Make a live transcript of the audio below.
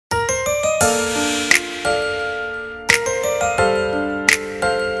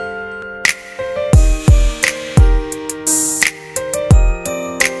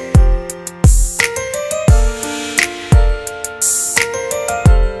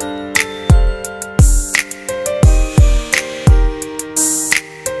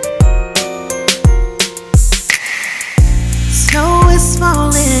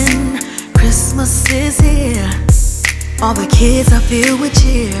All the kids are filled with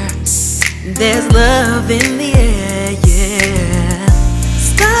cheer. There's love in the air, yeah.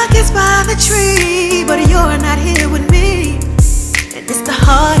 Stuck is by the tree, but you're not here with me. And it's the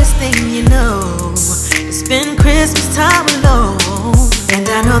hardest thing, you know. Spend Christmas time alone. And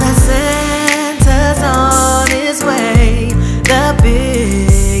I know that Santa's on his way. The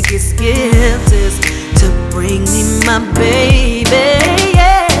biggest gift is to bring me my baby,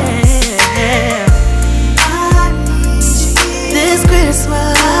 yeah. I need you this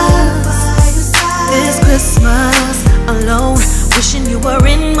Christmas alone, wishing you were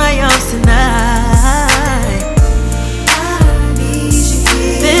in my arms tonight. I need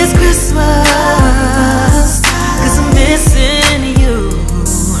you this Christmas, 'cause I'm missing you.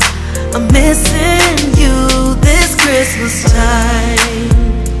 I'm missing you this Christmas time.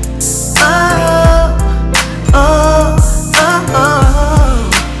 Oh, oh, oh, oh,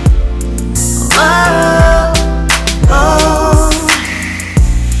 oh, oh.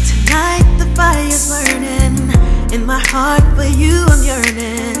 Tonight the fire's burning in my heart for you. I'm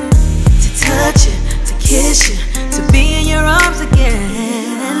yearning to touch you, to kiss you, to be in your arms again.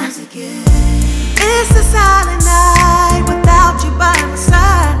 It's a silent night without you by my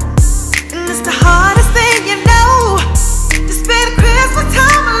side, and it's the hardest thing, you know, to spend Christmas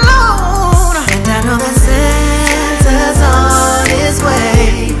time alone. And I know that Santa's on his way.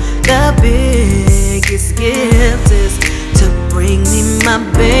 The biggest gift is to bring me my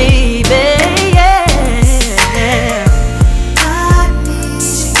baby, yeah. I need you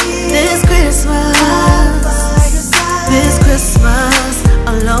this Christmas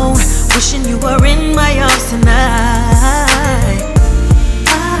alone, wishing you were in my arms tonight. I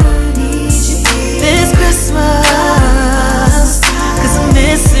need you this Christmas, 'cause I'm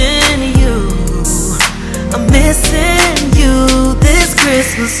missing you. I'm missing you this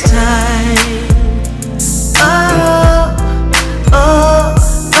Christmas time. Oh, oh,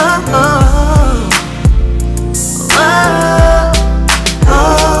 oh, oh, oh,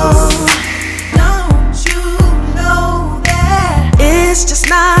 oh. Don't you know that it's just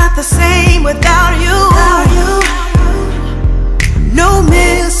not the same without you? No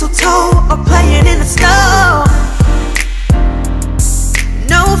mistletoe or playing in the snow.